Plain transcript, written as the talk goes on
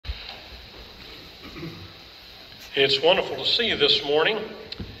It's wonderful to see you this morning.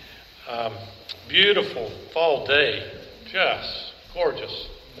 Beautiful fall day, just gorgeous.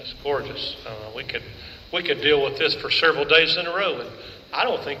 It's gorgeous. We could deal with this for several days in a row, and I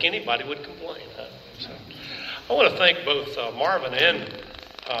don't think anybody would complain. So, I want to thank both Marvin and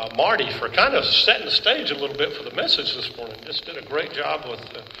Marty for kind of setting the stage a little bit for the message this morning. Just did a great job with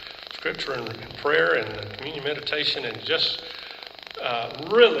scripture and prayer and communion meditation, and just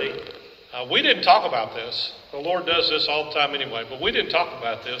really, we didn't talk about this. The Lord does this all the time anyway, but we didn't talk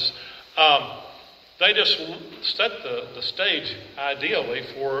about this. They just set the stage ideally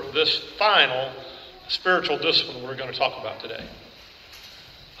for this final spiritual discipline we're going to talk about today.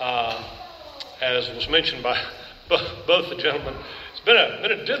 As was mentioned by both the gentlemen, it's been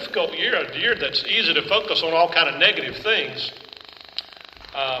a difficult year, a year that's easy to focus on all kind of negative things.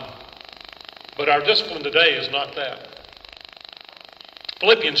 But our discipline today is not that.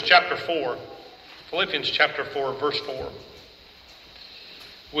 Philippians chapter 4, verse 4.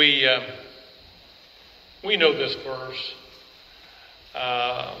 We know this verse.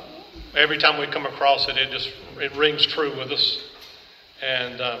 Every time we come across it, it rings true with us.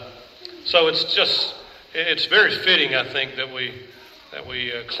 And so it's very fitting, I think, that we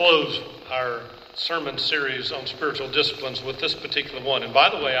close our sermon series on spiritual disciplines with this particular one. And by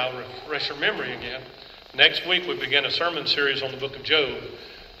the way, I'll refresh your memory again. Next week we begin a sermon series on the book of Job.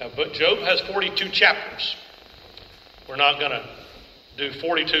 But Job has 42 chapters. We're not going to do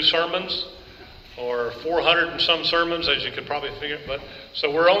 42 sermons or 400 and some sermons, as you could probably figure. So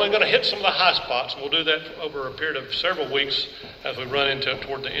we're only going to hit some of the high spots, and we'll do that over a period of several weeks as we run into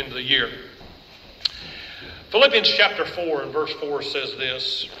toward the end of the year. Philippians chapter 4 and verse 4 says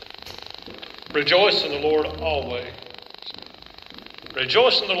this: "Rejoice in the Lord always."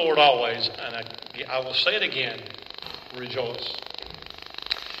 Rejoice in the Lord always. And I will say it again, rejoice.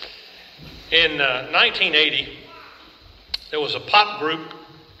 In 1980, there was a pop group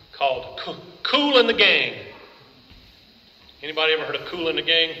called Kool and the Gang. Anybody ever heard of Kool and the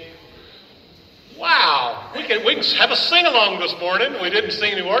Gang? Wow! We can have a sing-along this morning. We didn't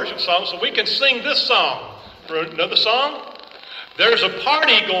sing any worship songs, so we can sing this song. Another song? There's a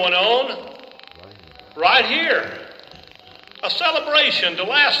party going on right here. A celebration to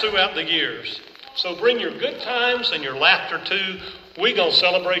last throughout the years. So bring your good times and your laughter too. We're going to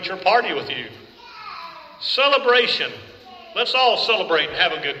celebrate your party with you. Celebration. Let's all celebrate and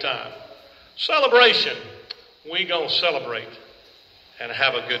have a good time. Celebration. We're going to celebrate and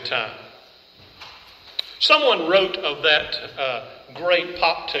have a good time. Someone wrote of that great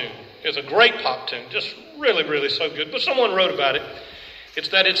pop tune. It's a great pop tune. Just really, really so good. But someone wrote about it. It's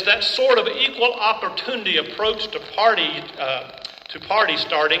that sort of equal opportunity approach to party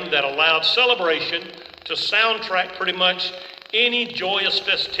starting that allowed celebration to soundtrack pretty much any joyous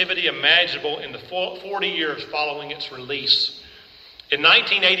festivity imaginable in the 40 years following its release. In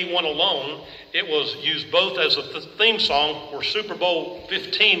 1981 alone, it was used both as a theme song for Super Bowl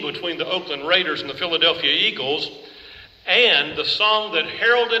 15 between the Oakland Raiders and the Philadelphia Eagles, and the song that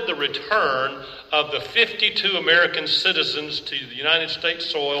heralded the return of the 52 American citizens to the United States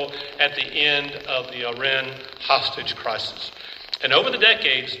soil at the end of the Iran hostage crisis. And over the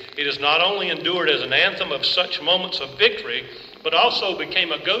decades, it has not only endured as an anthem of such moments of victory, but also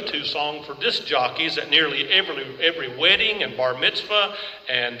became a go-to song for disc jockeys at nearly every wedding and bar mitzvah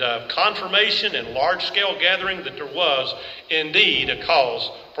and confirmation and large-scale gathering that there was indeed a cause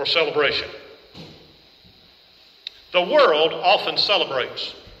for celebration. The world often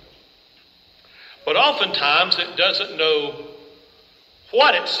celebrates, but oftentimes it doesn't know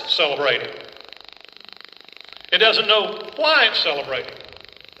what it's celebrating. It doesn't know why it's celebrating,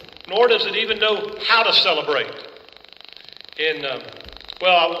 nor does it even know how to celebrate.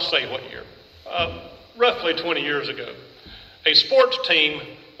 I won't say what year, roughly 20 years ago, a sports team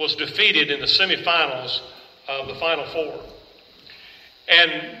was defeated in the semifinals of the Final Four.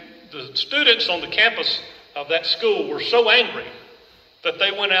 And the students on the campus of that school were so angry that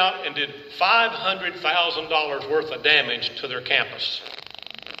they went out and did $500,000 worth of damage to their campus.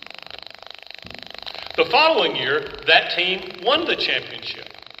 The following year, that team won the championship.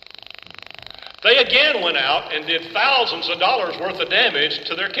 They again went out and did thousands of dollars worth of damage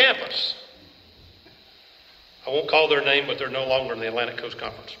to their campus. I won't call their name, but they're no longer in the Atlantic Coast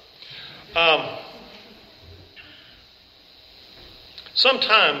Conference.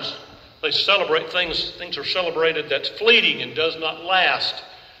 Sometimes they celebrate things are celebrated that's fleeting and does not last.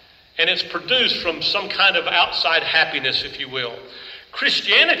 And it's produced from some kind of outside happiness, if you will.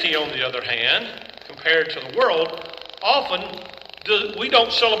 Christianity, on the other hand, compared to the world, often we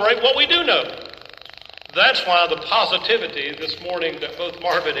don't celebrate what we do know. That's why the positivity this morning that both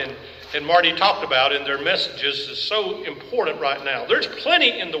Marvin and Marty talked about in their messages is so important right now. There's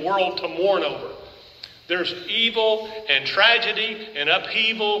plenty in the world to mourn over. There's evil and tragedy and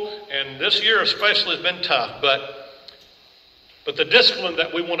upheaval, and this year especially has been tough. But the discipline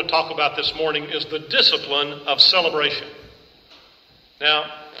that we want to talk about this morning is the discipline of celebration.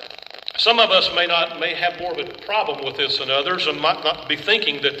 Now, some of us may have more of a problem with this than others and might not be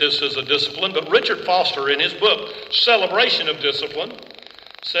thinking that this is a discipline, but Richard Foster in his book, Celebration of Discipline,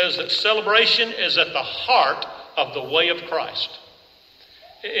 says that celebration is at the heart of the way of Christ.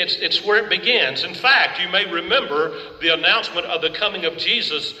 It's where it begins. In fact, you may remember the announcement of the coming of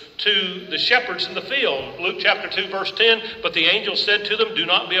Jesus to the shepherds in the field. Luke chapter 2, verse 10, but the angel said to them, do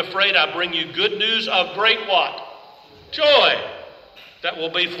not be afraid, I bring you good news of great what? Joy. That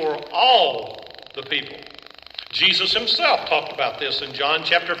will be for all the people. Jesus himself talked about this in John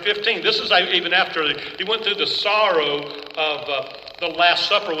chapter 15. This is even after he went through the sorrow of the Last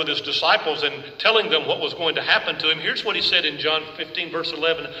Supper with his disciples and telling them what was going to happen to him. Here's what he said in John 15, verse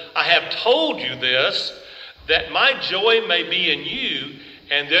 11. I have told you this, that my joy may be in you,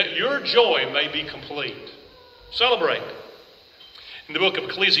 and that your joy may be complete. Celebrate. In the book of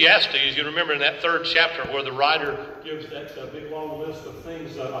Ecclesiastes, you remember in that 3rd chapter where the writer gives that big long list of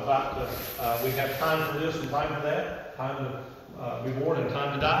things about we have time for this and time for that, time to be born and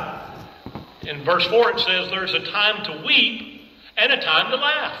time to die. In verse 4 it says there's a time to weep and a time to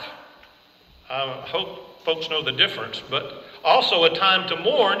laugh. I hope folks know the difference, but also a time to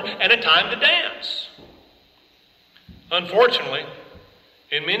mourn and a time to dance. Unfortunately,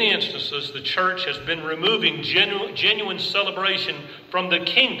 in many instances, the church has been removing genuine celebration from the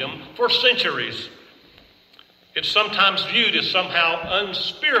kingdom for centuries. It's sometimes viewed as somehow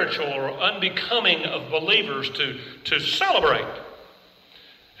unspiritual or unbecoming of believers to celebrate.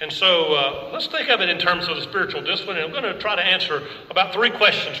 And so let's think of it in terms of the spiritual discipline. And I'm going to try to answer about 3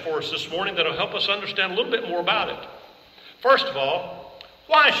 questions for us this morning that will help us understand a little bit more about it. First of all,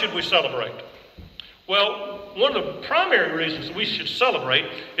 why should we celebrate? Well, one of the primary reasons we should celebrate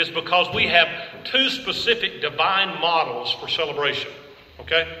is because we have 2 specific divine models for celebration.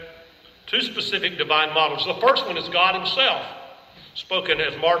 Okay? 2 specific divine models. The first one is God himself, spoken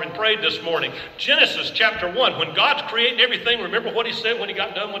as Marvin prayed this morning. Genesis chapter 1, when God's creating everything, remember what he said when he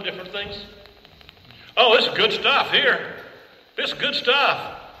got done with different things? Oh, this is good stuff here. This is good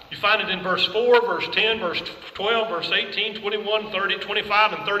stuff. You find it in verse 4, verse 10, verse 12, verse 18, 21, 30,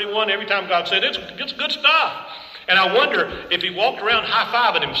 25, and 31. Every time God said, it's good stuff. And I wonder if he walked around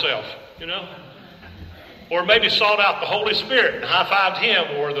high-fiving himself, or maybe sought out the Holy Spirit and high-fived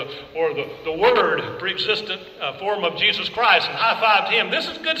him, or the Word, pre-existent form of Jesus Christ, and high-fived him. This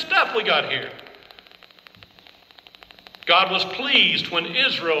is good stuff we got here. God was pleased when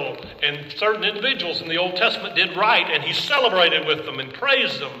Israel and certain individuals in the Old Testament did right, and he celebrated with them and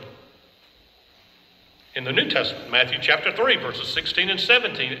praised them. In the New Testament, Matthew chapter 3, verses 16 and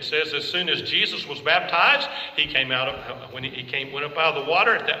 17, it says, as soon as Jesus was baptized, he came out of, when he went up out of the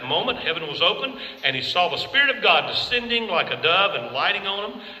water, at that moment heaven was open, and he saw the Spirit of God descending like a dove and lighting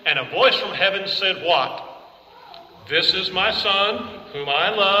on him, and a voice from heaven said, what? This is my Son, whom I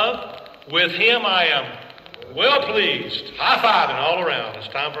love. With him I am well pleased. High-fiving all around. It's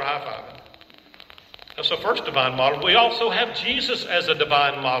time for high-fiving. That's the first divine model. We also have Jesus as a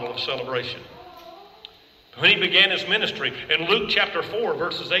divine model of celebration. When he began his ministry, in Luke chapter 4,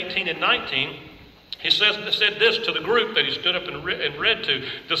 verses 18 and 19, he said this to the group that he stood up and read to.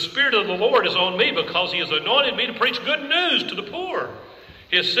 The Spirit of the Lord is on me because he has anointed me to preach good news to the poor.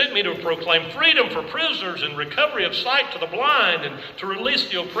 He has sent me to proclaim freedom for prisoners and recovery of sight to the blind and to release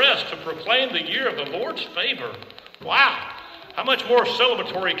the oppressed, to proclaim the year of the Lord's favor. Wow! How much more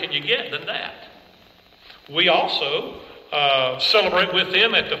celebratory can you get than that? We also celebrate with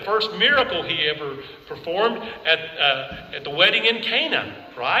him at the first miracle he ever performed at the wedding in Cana,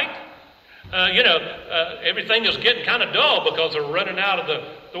 right? Everything is getting kind of dull because they're running out of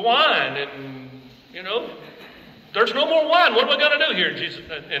the wine, and, there's no more wine. What are we going to do here?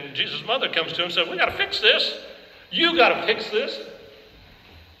 Jesus' mother comes to him and says, we got to fix this. You got to fix this.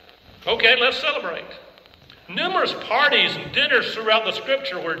 Okay, let's celebrate. Numerous parties and dinners throughout the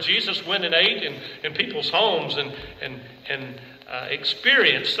Scripture where Jesus went and ate in people's homes and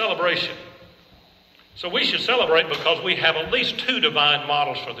experienced celebration. So we should celebrate because we have at least 2 divine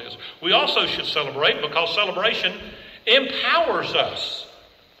models for this. We also should celebrate because celebration empowers us.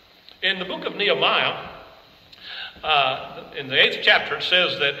 In the book of Nehemiah, in the 8th chapter, it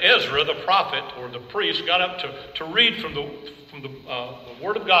says that Ezra, the prophet or the priest, got up to read from the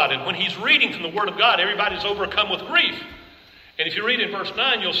Word of God. And when he's reading from the Word of God, everybody's overcome with grief. And if you read in verse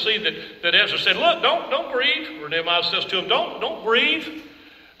 9, you'll see that Ezra said, look, don't grieve. Or Nehemiah says to him, don't grieve.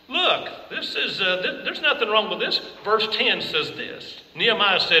 Look, look, there's nothing wrong with this. Verse 10 says this.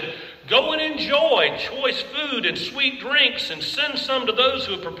 Nehemiah said, go and enjoy choice food and sweet drinks and send some to those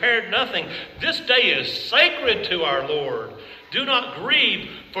who have prepared nothing. This day is sacred to our Lord. Do not grieve,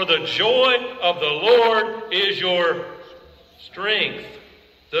 for the joy of the Lord is your strength.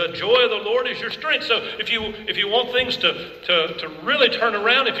 The joy of the Lord is your strength. So if you want things to really turn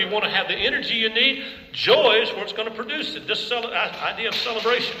around, if you want to have the energy you need, joy is what's going to produce it. This idea of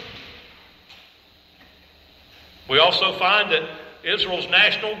celebration. We also find that Israel's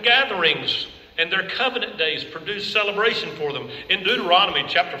national gatherings and their covenant days produce celebration for them. In Deuteronomy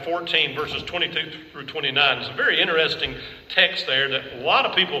chapter 14, verses 22 through 29, it's a very interesting text there that a lot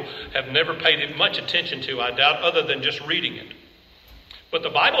of people have never paid much attention to, I doubt, other than just reading it. But the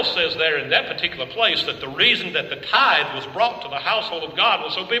Bible says there in that particular place that the reason that the tithe was brought to the household of God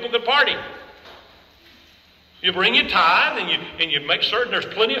was so people could party. You bring your tithe and you make certain there's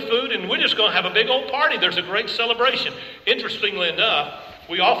plenty of food, and we're just going to have a big old party. There's a great celebration. Interestingly enough,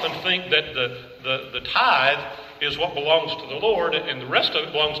 we often think that the tithe is what belongs to the Lord, and the rest of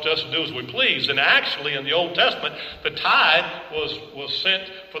it belongs to us to do as we please. And actually, in the Old Testament, the tithe was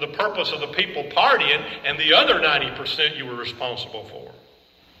sent for the purpose of the people partying, and the other 90% you were responsible for.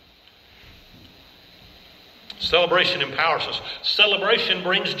 Celebration empowers us. Celebration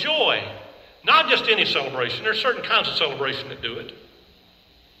brings joy. Not just any celebration. There are certain kinds of celebration that do it.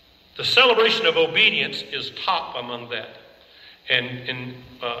 The celebration of obedience is top among that. And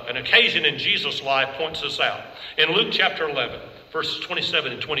an occasion in Jesus' life points this out. In Luke chapter 11, verses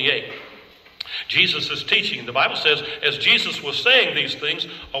 27 and 28, Jesus is teaching. The Bible says, as Jesus was saying these things,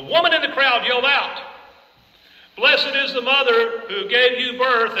 a woman in the crowd yelled out, "Blessed is the mother who gave you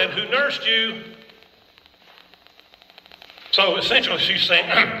birth and who nursed you." So essentially she's saying,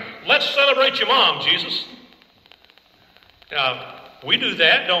 let's celebrate your mom, Jesus. Now, we do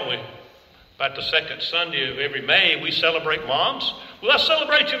that, don't we? About the second Sunday of every May, we celebrate moms. Well, let's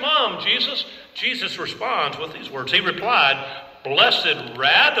celebrate your mom, Jesus. Jesus responds with these words. He replied, "Blessed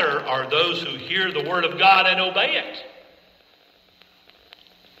rather are those who hear the word of God and obey it."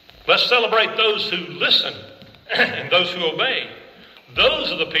 Let's celebrate those who listen and those who obey.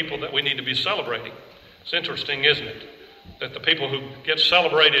 Those are the people that we need to be celebrating. It's interesting, isn't it? That the people who get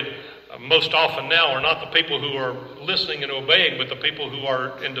celebrated most often now are not the people who are listening and obeying, but the people who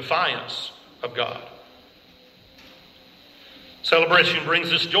are in defiance of God. Celebration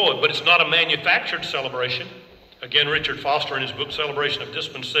brings us joy, but it's not a manufactured celebration. Again, Richard Foster in his book, Celebration of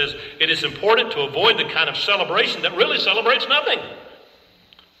Discipline, says it is important to avoid the kind of celebration that really celebrates nothing.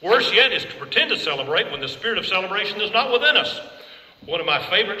 Worse yet is to pretend to celebrate when the spirit of celebration is not within us. One of my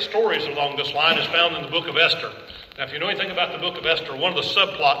favorite stories along this line is found in the book of Esther. Now, if you know anything about the book of Esther, one of the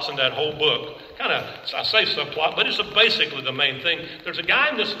subplots in that whole book, I say subplot, but it's basically the main thing. There's a guy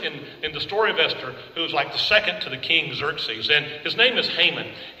in the story of Esther who's like the second to the king Xerxes, and his name is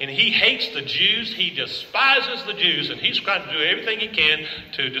Haman, and he hates the Jews. He despises the Jews, and he's trying to do everything he can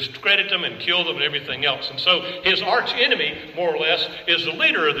to discredit them and kill them and everything else. And so his arch enemy, more or less, is the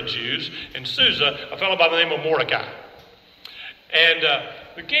leader of the Jews, in Susa, a fellow by the name of Mordecai. And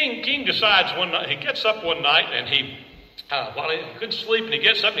the king decides one night, he gets up one night and he couldn't sleep, and he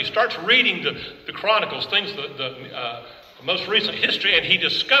gets up and he starts reading the Chronicles, the most recent history, and he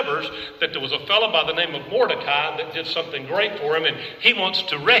discovers that there was a fellow by the name of Mordecai that did something great for him, and he wants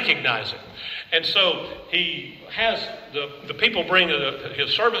to recognize him. And so he has the people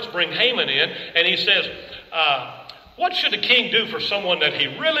his servants bring Haman in, and he says, what should the king do for someone that he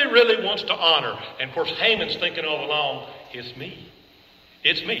really, really wants to honor? And of course, Haman's thinking all along, it's me.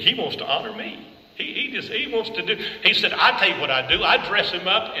 It's me. He wants to honor me. He wants to do. He said, I tell you what I do. I dress him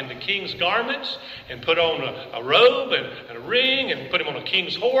up in the king's garments and put on a robe and a ring and put him on a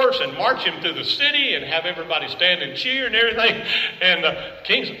king's horse and march him through the city and have everybody stand and cheer and everything. And the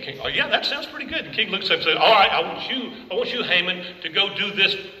king, oh yeah, that sounds pretty good. The king looks up and says, all right, I want you, Haman, to go do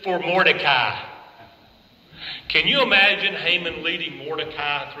this for Mordecai. Can you imagine Haman leading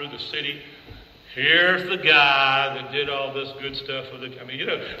Mordecai through the city? Here's the guy that did all this good stuff with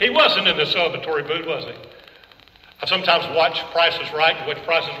he wasn't in the celebratory mood, was he? I sometimes watch Price is Right. You watch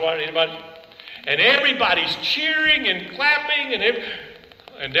Price is Right, anybody? And everybody's cheering and clapping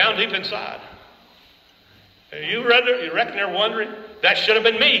and down deep inside. You reckon they're wondering, that should have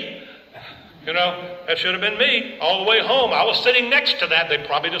been me. That should have been me all the way home. I was sitting next to that. They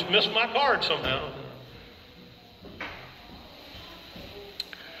probably just missed my card somehow.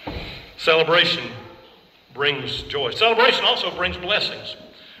 Celebration brings joy. Celebration also brings blessings.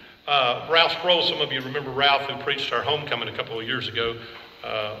 Ralph Sproul, some of you remember Ralph, who preached our homecoming a couple of years ago.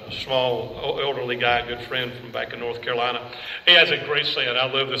 small elderly guy, a good friend from back in North Carolina. He has a great saying. I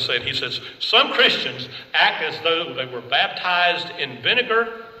love this saying. He says, some Christians act as though they were baptized in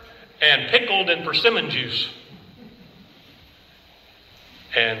vinegar and pickled in persimmon juice.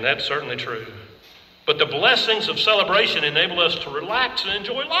 And that's certainly true. But the blessings of celebration enable us to relax and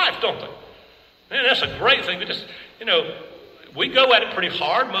enjoy life, don't they? Man, that's a great thing. We go at it pretty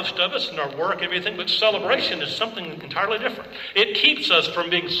hard, most of us, in our work, everything, but celebration is something entirely different. It keeps us from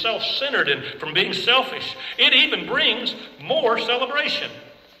being self-centered and from being selfish. It even brings more celebration.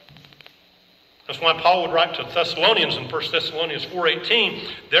 That's why Paul would write to Thessalonians in 1 Thessalonians 4:18,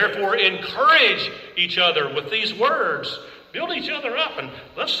 therefore encourage each other with these words. Build each other up and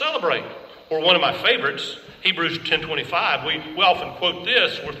let's celebrate. Or one of my favorites, Hebrews 10:25. We often quote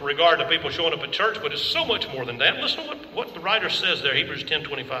this with regard to people showing up at church, but it's so much more than that. Listen to what the writer says there, Hebrews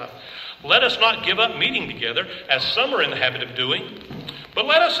 10:25. Let us not give up meeting together, as some are in the habit of doing, but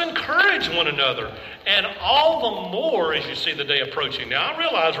let us encourage one another, and all the more as you see the day approaching. Now, I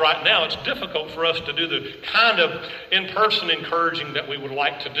realize right now it's difficult for us to do the kind of in-person encouraging that we would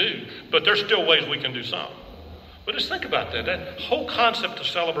like to do, but there's still ways we can do some. But just think about that whole concept of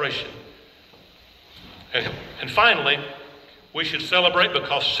celebration. And finally, we should celebrate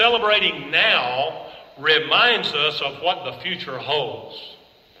because celebrating now reminds us of what the future holds.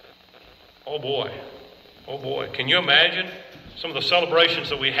 Oh boy. Can you imagine some of the celebrations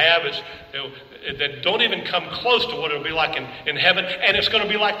that we have that don't even come close to what it'll be like in heaven, and it's going to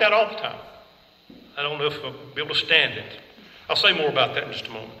be like that all the time. I don't know if I'll be able to stand it. I'll say more about that in just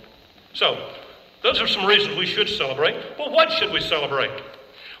a moment. So, those are some reasons we should celebrate. Well, what should we celebrate?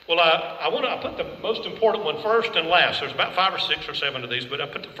 Well, I put the most important one first and last. There's about 5 or 6 or 7 of these, but I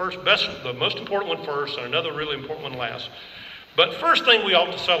put the most important one first and another really important one last. But first thing we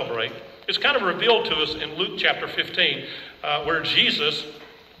ought to celebrate is kind of revealed to us in Luke chapter 15, where Jesus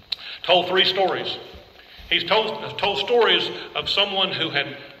told 3 stories. He's told stories of someone who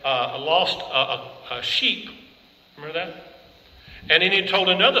had lost a sheep. Remember that? And then he told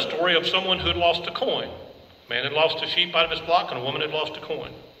another story of someone who had lost a coin. A man had lost a sheep out of his flock, and a woman had lost a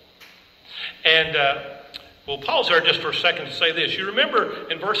coin. And we'll pause there just for a second to say this. You remember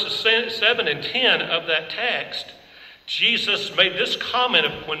in verses 7 and 10 of that text, Jesus made this comment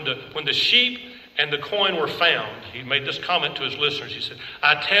of when the sheep and the coin were found. He made this comment to his listeners. He said,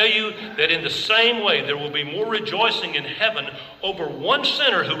 I tell you that in the same way there will be more rejoicing in heaven over one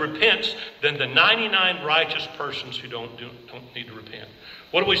sinner who repents than the 99 righteous persons who don't need to repent.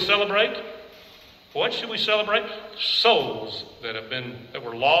 What do we celebrate? What should we celebrate? Souls that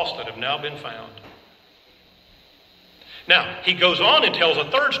were lost, that have now been found. Now, he goes on and tells a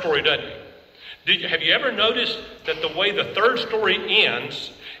third story, doesn't he? Have you ever noticed that the way the third story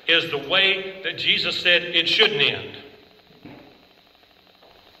ends is the way that Jesus said it shouldn't end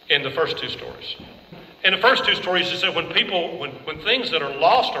in the first 2 stories? In the first 2 stories, he said when things that are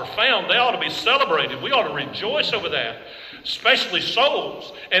lost are found, they ought to be celebrated. We ought to rejoice over that, especially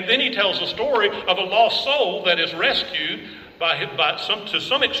souls. And then he tells a story of a lost soul that is rescued to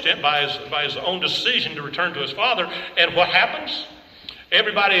some extent by his own decision to return to his father. And what happens?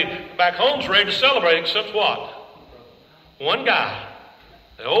 Everybody back home's ready to celebrate except what? One guy,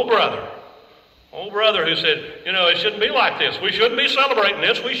 the old brother who said, it shouldn't be like this. We shouldn't be celebrating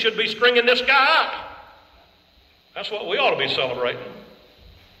this. We should be stringing this guy up. That's what we ought to be celebrating.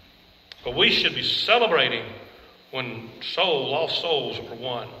 But we should be celebrating when lost souls are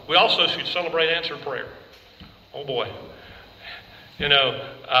won. We also should celebrate answered prayer. Oh boy.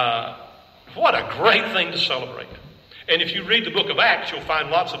 What a great thing to celebrate. And if you read the book of Acts, you'll find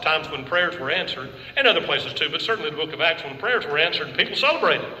lots of times when prayers were answered, and other places too, but certainly the book of Acts, when prayers were answered, and people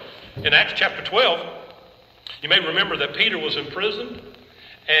celebrated. In Acts chapter 12, you may remember that Peter was imprisoned,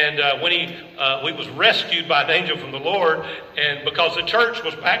 and when he was rescued by an angel from the Lord, and because the church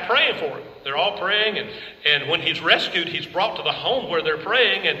was back praying for him. They're all praying, and when he's rescued, he's brought to the home where they're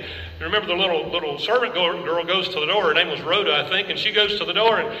praying. And you remember the little servant girl goes to the door. Her name was Rhoda, I think, and she goes to the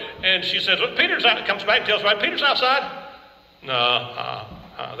door, and she says, look, Peter's out. Comes back and tells me, Peter's outside. No,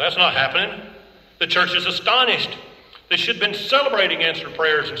 that's not happening. The church is astonished. They should have been celebrating answered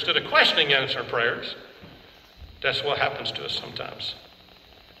prayers instead of questioning answered prayers. That's what happens to us sometimes.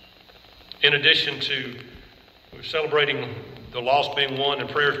 In addition to celebrating the lost being won and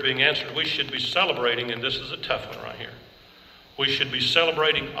prayers being answered, we should be celebrating, and this is a tough one right here, we should be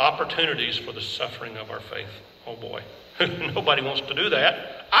celebrating opportunities for the suffering of our faith. Oh boy, nobody wants to do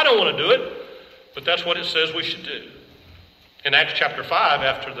that. I don't want to do it, but that's what it says we should do. In Acts chapter 5,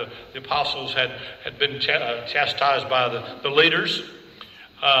 after the apostles had been chastised by the leaders,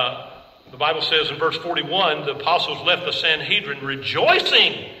 The Bible says in verse 41, the apostles left the Sanhedrin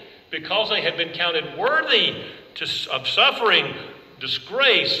rejoicing because they had been counted worthy of suffering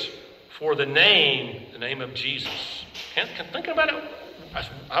disgrace for the name of Jesus. Thinking about it,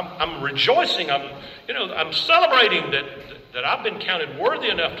 I'm rejoicing. I'm celebrating that I've been counted worthy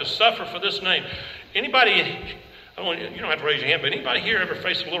enough to suffer for this name. Anybody, you don't have to raise your hand, but anybody here ever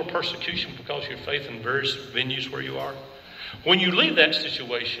faced a little persecution because of your faith in various venues where you are? When you leave that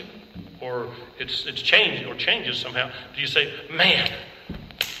situation, or it's changed or changes somehow, do you say, man,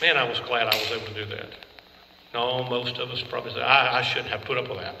 I was glad I was able to do that? No, most of us probably say, I shouldn't have put up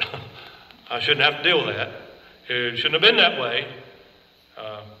with that. I shouldn't have to deal with that. It shouldn't have been that way.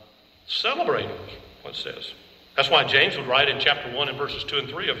 Celebrating, what it says. That's why James would write in chapter 1 and verses 2 and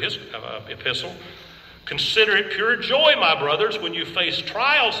 3 of his epistle, consider it pure joy, my brothers, when you face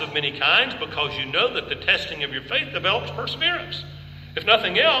trials of many kinds, because you know that the testing of your faith develops perseverance. If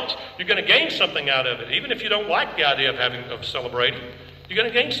nothing else, you're going to gain something out of it. Even if you don't like the idea of celebrating, you're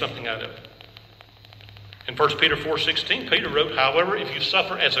going to gain something out of it. In 1 Peter 4:16, Peter wrote, however, if you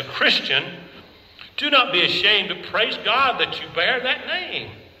suffer as a Christian, do not be ashamed, but praise God that you bear that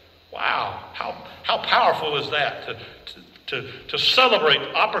name. Wow, how powerful is that to celebrate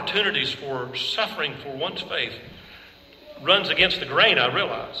opportunities for suffering for one's faith. Runs against the grain, I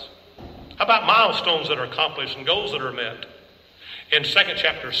realize. How about milestones that are accomplished and goals that are met? In 2nd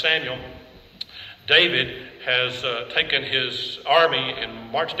chapter of Samuel, David has taken his army and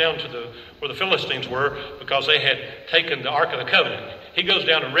marched down to where the Philistines were because they had taken the Ark of the Covenant. He goes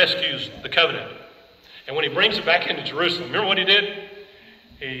down and rescues the covenant. And when he brings it back into Jerusalem, remember what he did?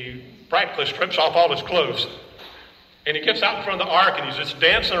 He practically strips off all his clothes. And he gets out in front of the ark and he's just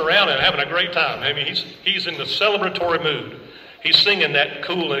dancing around and having a great time. I mean, he's in the celebratory mood. He's singing that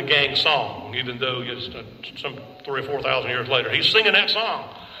Kool and Gang song, even though it's some 3,000 or 4,000 years later. He's singing that song.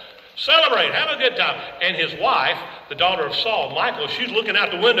 Celebrate, have a good time. And his wife, the daughter of Saul, Michal, she's looking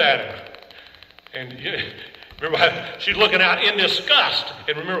out the window at him. And remember how she's looking out in disgust.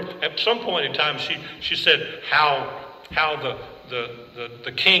 And remember, at some point in time, she said how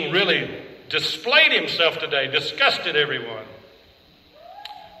the king really displayed himself today, disgusted everyone.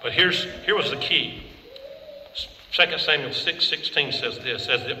 But here was the key. 2 Samuel 6:16 says this,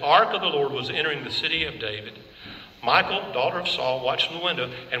 as the ark of the Lord was entering the city of David, Michal, daughter of Saul, watched from the window,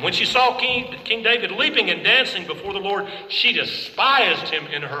 and when she saw King David leaping and dancing before the Lord, she despised him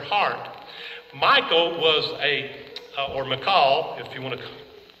in her heart. Michal was or Michal, if you want to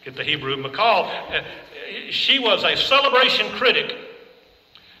get the Hebrew, Michal, she was a celebration critic.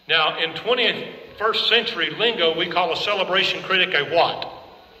 Now, in 21st century lingo, we call a celebration critic a what?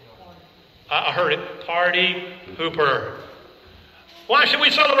 I heard it. Party hooper. Why should we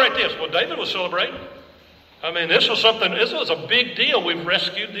celebrate this? Well, David was celebrating. I mean, this was a big deal. We've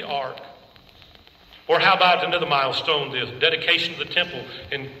rescued the ark. Or how about another milestone, the dedication of the temple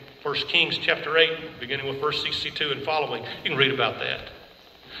in 1 Kings chapter 8, beginning with verse 62 and following. You can read about that.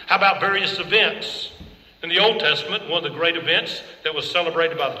 How about various events? In the Old Testament, one of the great events that was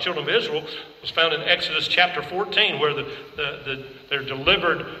celebrated by the children of Israel was found in Exodus chapter 14, where they're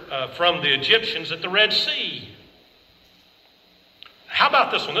delivered from the Egyptians at the Red Sea. How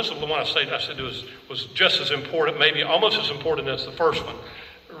about this one? This is the one I said was just as important, maybe almost as important as the first one.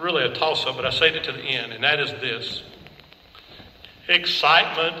 Really a toss-up, but I saved it to the end, and that is this.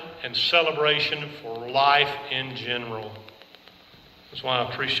 Excitement and celebration for life in general. That's why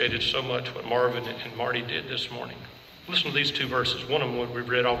I appreciated so much what Marvin and Marty did this morning. Listen to these two verses. One of them we've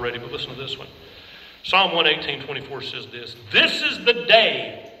read already, but listen to this one. Psalm 118:24 says this. This is the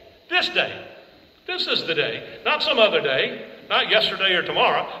day. This day. This is the day. Not some other day. Not yesterday or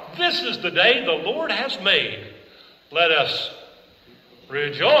tomorrow. This is the day the Lord has made. Let us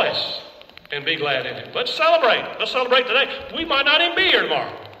rejoice and be glad in it. Let's celebrate. Let's celebrate today. We might not even be here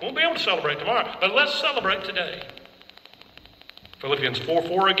tomorrow. Won't be able to celebrate tomorrow. But let's celebrate today. Philippians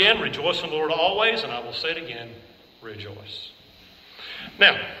 4:4 again, rejoice in the Lord always, and I will say it again, rejoice.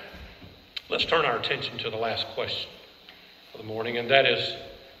 Now, let's turn our attention to the last question of the morning, and that is,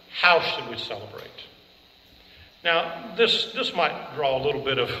 how should we celebrate? Now, this might draw a little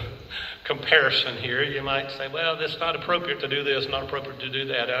bit of comparison here. You might say, well, it's not appropriate to do this, not appropriate to do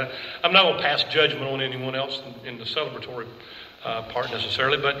that. I'm not going to pass judgment on anyone else in the celebratory part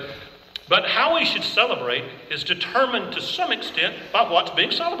necessarily, but how we should celebrate is determined to some extent by what's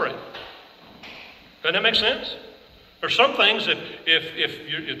being celebrated. Doesn't that make sense? There's some things that if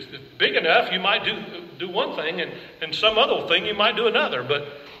it's big enough, you might do one thing, and some other thing you might do another. But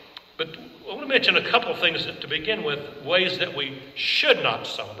I want to mention a couple of things to begin with, ways that we should not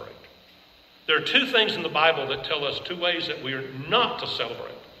celebrate. There are two things in the Bible that tell us two ways that we are not to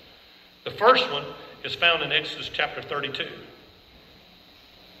celebrate. The first one is found in Exodus chapter 32.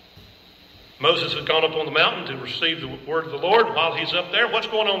 Moses has gone up on the mountain to receive the word of the Lord. While he's up there, what's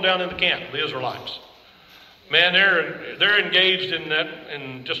going on down in the camp? The Israelites. Man, they're engaged in that,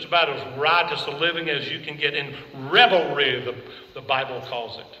 in just about as riotous a living as you can get, in revelry, the Bible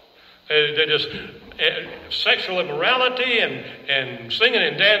calls it. They just sexual immorality and singing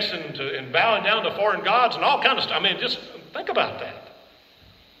and dancing and bowing down to foreign gods and all kinds of stuff. I mean, just think about that.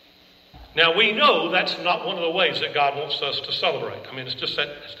 Now we know that's not one of the ways that God wants us to celebrate. I mean, it's just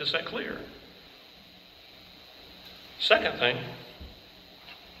that clear. Second thing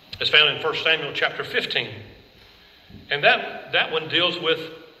is found in 1 Samuel chapter 15. And that one deals with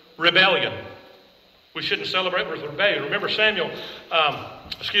rebellion. We shouldn't celebrate with rebellion. Remember Saul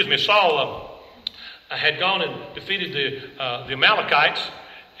had gone and defeated the Amalekites.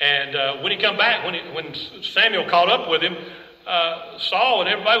 And when he come back, when Samuel caught up with him, Saul and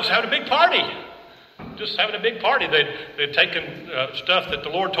everybody was having a big party. Just having a big party. They'd taken stuff that the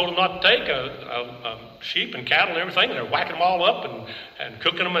Lord told them not to take, sheep and cattle and everything, and they're whacking them all up and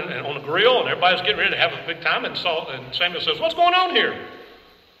cooking them on a grill, and everybody's getting ready to have a big time. And Samuel says, "What's going on here?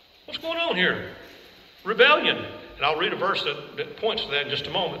 What's going on here? Rebellion." And I'll read a verse that points to that in just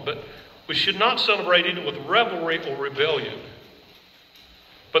a moment. But we should not celebrate either with revelry or rebellion.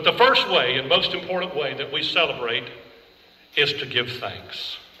 But the first way and most important way that we celebrate is to give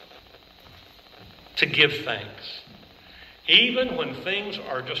thanks. To give thanks. Even when things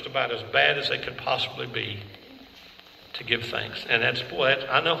are just about as bad as they could possibly be, to give thanks. And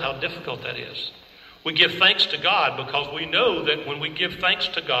I know how difficult that is. We give thanks to God because we know that when we give thanks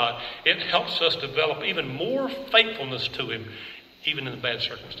to God, it helps us develop even more faithfulness to Him, even in the bad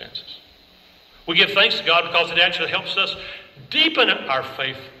circumstances. We give thanks to God because it actually helps us deepen our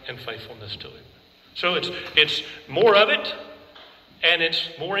faith and faithfulness to Him. So it's more of it, and it's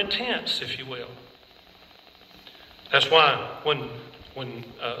more intense, if you will. That's why when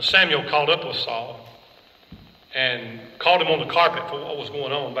Samuel called up with Saul and called him on the carpet for what was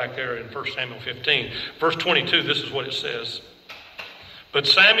going on back there in 1 Samuel 15, verse 22, this is what it says. But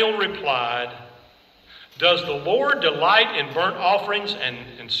Samuel replied, "Does the Lord delight in burnt offerings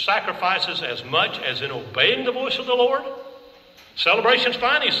and sacrifices as much as in obeying the voice of the Lord? Celebration's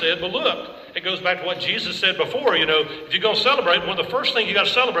fine," he said, "but look, it goes back to what Jesus said before. You know, if you're going to celebrate, one of the first things you got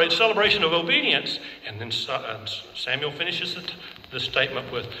to celebrate is celebration of obedience." And then Samuel finishes the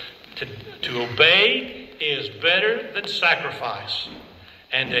statement with, to obey is better than sacrifice,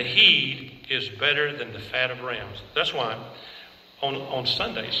 and to heed is better than the fat of rams. That's why on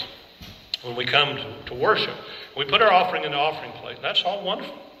Sundays, when we come to worship, we put our offering in the offering plate. That's all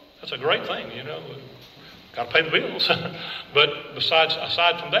wonderful. That's a great thing, you know. Got to pay the bills. But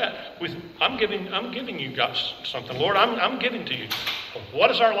aside from that, I'm giving you guys something. Lord, I'm giving to you. What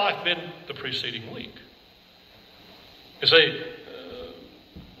has our life been the preceding week? You see,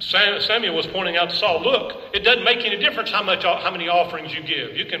 Samuel was pointing out to Saul, look, it doesn't make any difference how many offerings you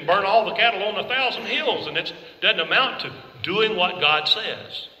give. You can burn all the cattle on 1,000 hills, and it doesn't amount to doing what God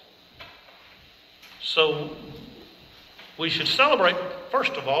says. So we should celebrate,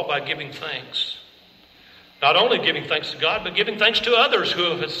 first of all, by giving thanks. Not only giving thanks to God, but giving thanks to others who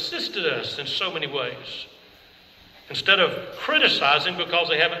have assisted us in so many ways. Instead of criticizing because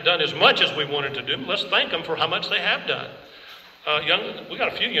they haven't done as much as we wanted to do, let's thank them for how much they have done. We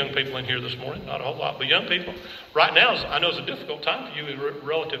got a few young people in here this morning, not a whole lot, but young people. Right now, I know it's a difficult time for you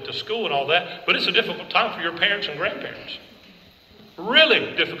relative to school and all that, but it's a difficult time for your parents and grandparents.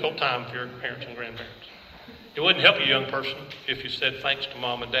 Really difficult time for your parents and grandparents. It wouldn't help you, young person, if you said thanks to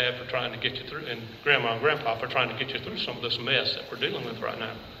mom and dad for trying to get you through, and grandma and grandpa for trying to get you through some of this mess that we're dealing with right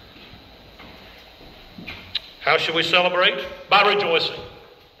now. How should we celebrate? By rejoicing.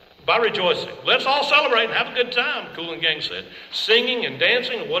 By rejoicing. Let's all celebrate and have a good time, Cool and Gang said. Singing and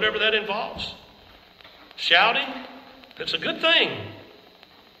dancing, whatever that involves. Shouting, that's a good thing.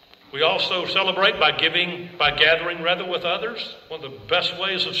 We also celebrate by gathering with others. One of the best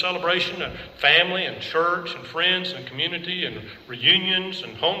ways of celebration, family and church and friends and community and reunions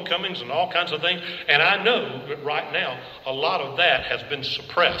and homecomings and all kinds of things. And I know that right now, a lot of that has been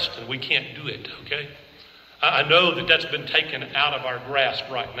suppressed and we can't do it, okay? I know that that's been taken out of our grasp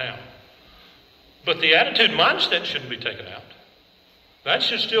right now. But the attitude mindset shouldn't be taken out. That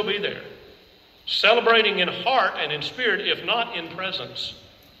should still be there. Celebrating in heart and in spirit, if not in presence.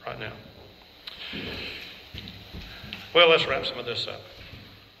 Right now. Well, let's wrap some of this up.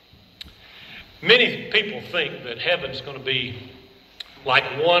 Many people think that heaven's going to be like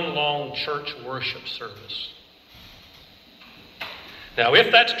one long church worship service. Now,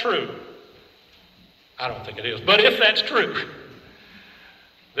 if that's true, I don't think it is, but if that's true,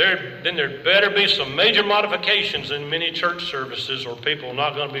 then there better be some major modifications in many church services, or people are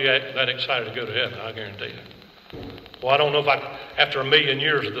not going to be that excited to go to heaven, I guarantee you. Well, I don't know if after 1,000,000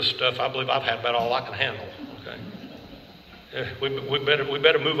 years of this stuff, I believe I've had about all I can handle. Okay, yeah, we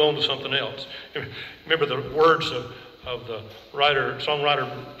better move on to something else. Remember the words of the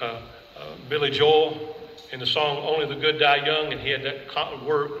songwriter Billy Joel in the song "Only the Good Die Young," and he had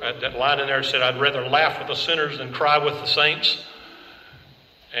that line in there that said, "I'd rather laugh with the sinners than cry with the saints."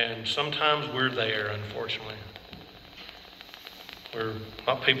 And sometimes we're there, unfortunately. We're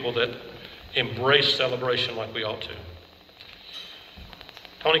not people that embrace celebration like we ought to.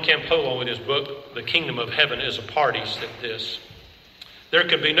 Tony Campolo, in his book, The Kingdom of Heaven is a Party, said this: "There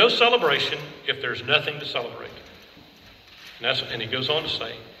can be no celebration if there's nothing to celebrate." And he goes on to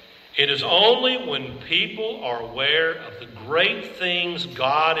say, "It is only when people are aware of the great things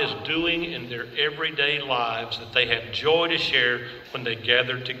God is doing in their everyday lives that they have joy to share when they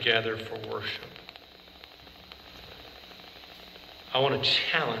gather together for worship." I want to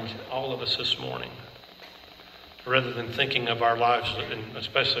challenge all of us this morning, rather than thinking of our lives, and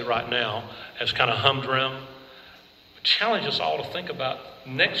especially right now, as kind of humdrum, challenge us all to think about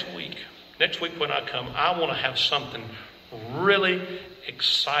next week. Next week when I come, I want to have something really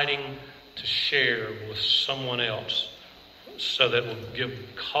exciting to share with someone else, so that will give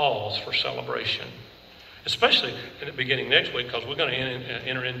cause for celebration. Especially in the beginning next week, because we're going to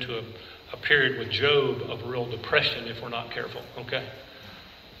enter into a period with Job of real depression if we're not careful. Okay,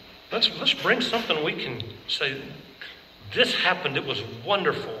 let's bring something we can say, this happened, it was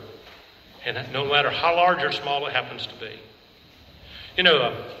wonderful, and no matter how large or small it happens to be. You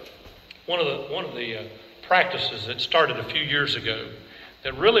know, one of the practices that started a few years ago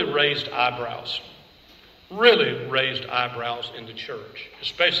that really raised eyebrows in the church,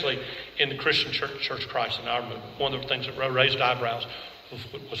 especially in the Christian Church Christ in our movement. One of the things that raised eyebrows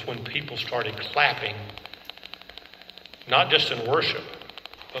was when people started clapping, not just in worship,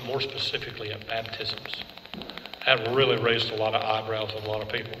 but more specifically at baptisms. That really raised a lot of eyebrows of a lot of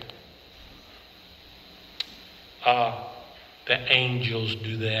people. The angels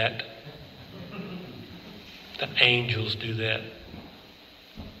do that. The angels do that.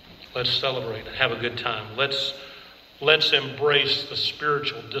 Let's celebrate and have a good time. Let's embrace the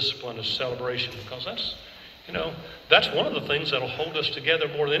spiritual discipline of celebration, because that's one of the things that'll hold us together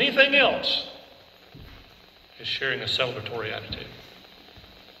more than anything else, is sharing a celebratory attitude.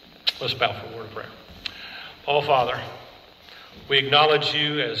 Let's bow for a word of prayer. Oh, Father, we acknowledge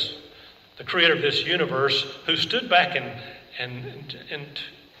you as the creator of this universe, who stood back and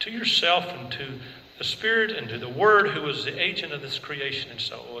to yourself and to the Spirit and to the Word, who was the agent of this creation. And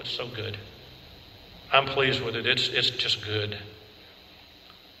so, it's so good. I'm pleased with it. It's just good.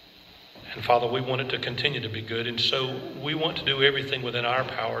 And Father, we want it to continue to be good. And so we want to do everything within our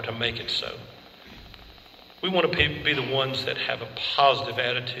power to make it so. We want to be the ones that have a positive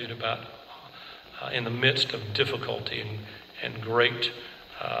attitude about in the midst of difficulty and great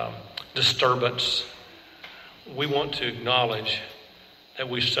disturbance. We want to acknowledge that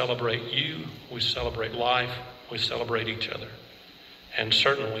we celebrate you, we celebrate life, we celebrate each other, and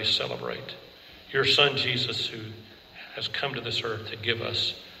certainly celebrate your Son Jesus, who has come to this earth to give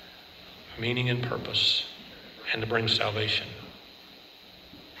us meaning and purpose and to bring salvation.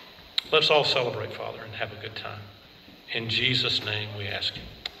 Let's all celebrate, Father, and have a good time. In Jesus' name we ask you.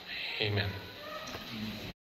 Amen.